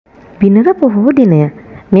බිනර පොහෝ දිනය.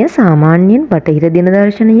 මෙය සාමාන්‍යයෙන් බටහිර දින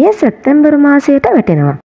දර්ශනයේ සැප්තැම්බර් මාසයට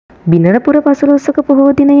වැටෙනවා. බිනර පුර පසළොස්වක පොහෝ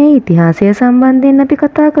දිනයේ ඉතිහාසය සම්බන්ධයෙන් අපි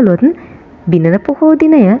කතා කළොත් බිනර පොහෝ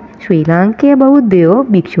දිනය ශ්‍රී ලාංකේය බෞද්ධයෝ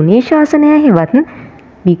භික්ෂුණී ශාසනය හෙවත්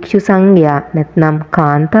භික්ෂු සංඝයා නැත්නම්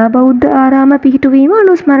කාන්තා බෞද්ධ ආරාම පිහිටුවීම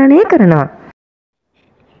අනුස්මරණය කරනවා.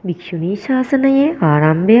 භික්ෂුණී ශාසනයේ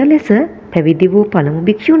ආරම්භය ලෙස පැවිදි වූ පළමු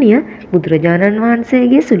භික්ෂුණිය බුදුරජාණන්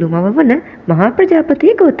වහන්සේගේ සුළුමව වන මහා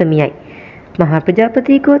ප්‍රජාපති ගෞතමියයි. මහා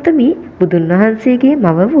ප්‍රජාපති ගෞතමී බුදුන් වහන්සේගේ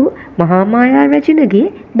මව වූ මහා මායා රජුණගේ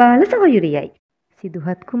බාල සහෝදරියයි.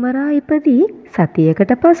 සිදුහත් කුමරා ඉපදී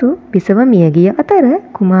සතියකට පසු බිසව මියගිය අතර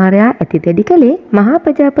කුමාරයා ඇතිදැඩි කළේ මහා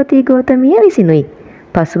ප්‍රජාපති ගෞතමිය විසිනුයි.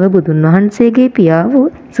 පසුව බුදුන් වහන්සේගේ පියා වූ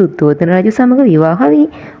සුද්ධෝදන රජු සමග විවාහ වී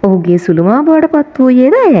ඔහුගේ සුළුමා බවට පත්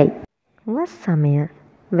වූයේද ඇයයි. වස් සමය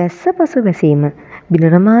වැස්ස පසු වැසීම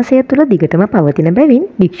බිනර මාසය තුළ දිගටම පවතින බැවින්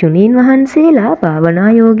භික්ෂුණීන් වහන්සේලා භාවනා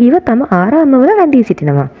යෝගීව තම ආරාමවල රැඳී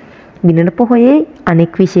සිටිනවා. බිනර පොහොයේ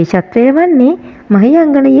අනෙක් විශේෂත්වය වන්නේ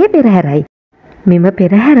මහියංගනයේ පෙරහැරයි. මෙම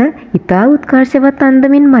පෙරහැර ඉතා උත්කර්ෂවත්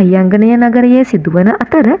අන්දමින් මහියංගනය නගරයේ සිදුවන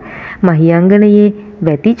අතර මහියංගනයේ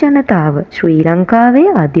වැඩි ජනතාව ශ්‍රී ලංකාවේ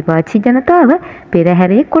ආදිවාසී ජනතාව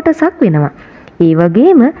පෙරහැරේ කොටසක් වෙනවා. ඒ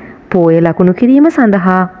වගේම පෝය ලකුණු කිරීම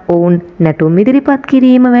සඳහා ඔවුන් නැටුම් ඉදිරිපත්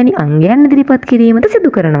කිරීම වැනි අංගයන් ඉදිරිපත් කිරීමද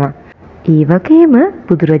සිදු කරනවා. ඒ වගේම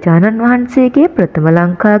බුදුරජාණන් වහන්සේගේ ප්‍රථම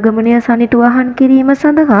ලංකාගමනය සනිටුවහන් කිරීම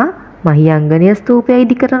සඳහා මහියංගනය ස්තූපය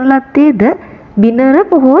ඉදි කරන ලද්දේද බිනර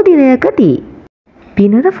පොහෝ දිනයකදී.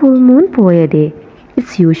 Binara fullmoon Poya Day.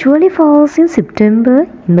 It usually falls in September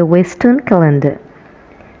in the Western calendar.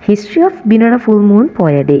 History of Binara fullmoon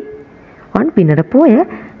Poya Day. On Binara Poya,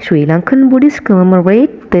 Sri Lankan Buddhists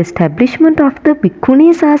commemorate the establishment of the Bhikkhuni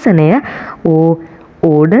Sasanaya or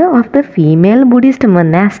order of the female Buddhist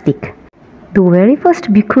monastic. The very first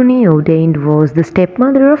Bhikkhuni ordained was the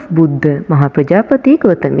stepmother of Buddha, Mahaprajapati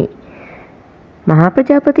Gautami.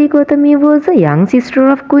 Mahaprajapati Gautami was a young sister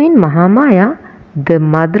of Queen Mahamaya, the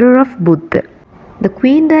mother of Buddha. The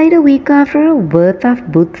queen died a week after the birth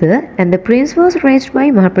of Buddha, and the prince was raised by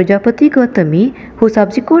Mahaprajapati Gautami, who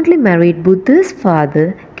subsequently married Buddha's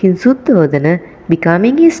father, Kinsuddhodana,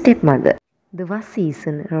 becoming his stepmother. The Vas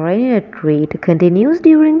season, rain retreat, continues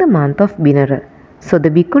during the month of Binara, so the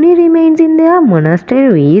bhikkhuni remains in their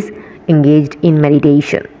monasteries engaged in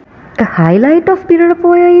meditation. A highlight of Binara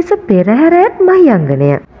Poya is a Perahera at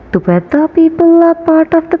Mahiyanganaya. Tupeta people are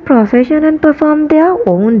part of the procession and perform their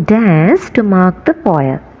own dance to mark the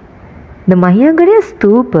Poya. The Mahiyanganaya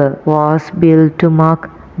Stupa was built to mark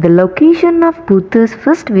the location of Buddha's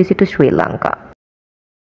first visit to Sri Lanka.